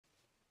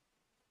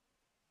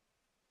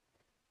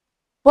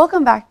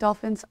Welcome back,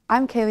 Dolphins.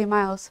 I'm Kailey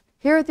Miles,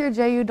 here with your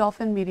JU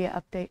Dolphin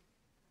Media Update.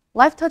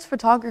 Lifetouch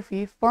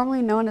Photography,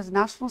 formerly known as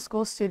National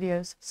School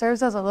Studios,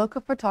 serves as a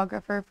local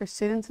photographer for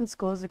students in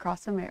schools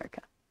across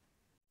America.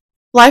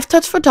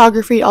 Lifetouch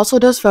Photography also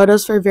does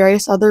photos for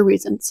various other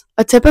reasons.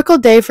 A typical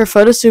day for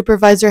photo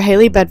supervisor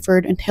Haley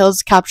Bedford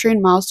entails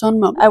capturing milestone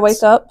moments. I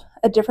wake up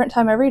a different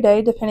time every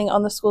day depending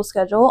on the school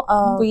schedule.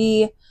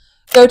 We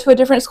go to a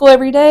different school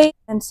every day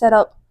and set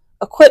up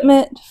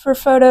equipment for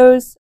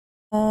photos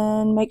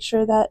and make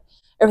sure that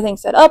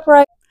everything's set up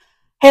right.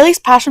 Haley's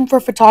passion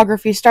for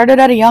photography started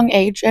at a young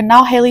age, and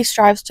now Haley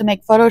strives to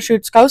make photo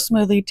shoots go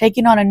smoothly,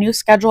 taking on a new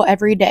schedule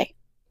every day.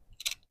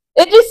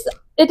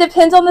 It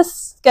depends on the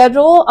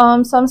schedule.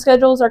 Some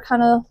schedules are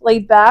kind of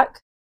laid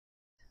back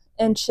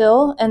and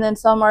chill, and then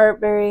some are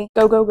very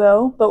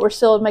go, but we're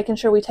still making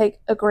sure we take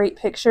a great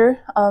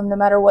picture no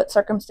matter what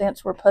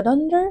circumstance we're put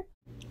under.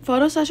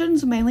 Photo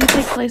sessions mainly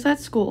take place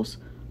at schools,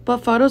 but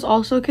photos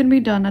also can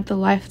be done at the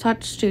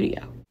Lifetouch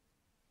Studio.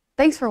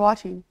 Thanks for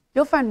watching.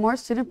 You'll find more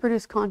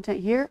student-produced content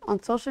here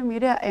on social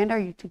media and our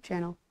YouTube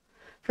channel.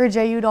 For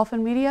JU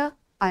Dolphin Media,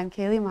 I'm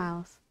Kailey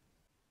Miles.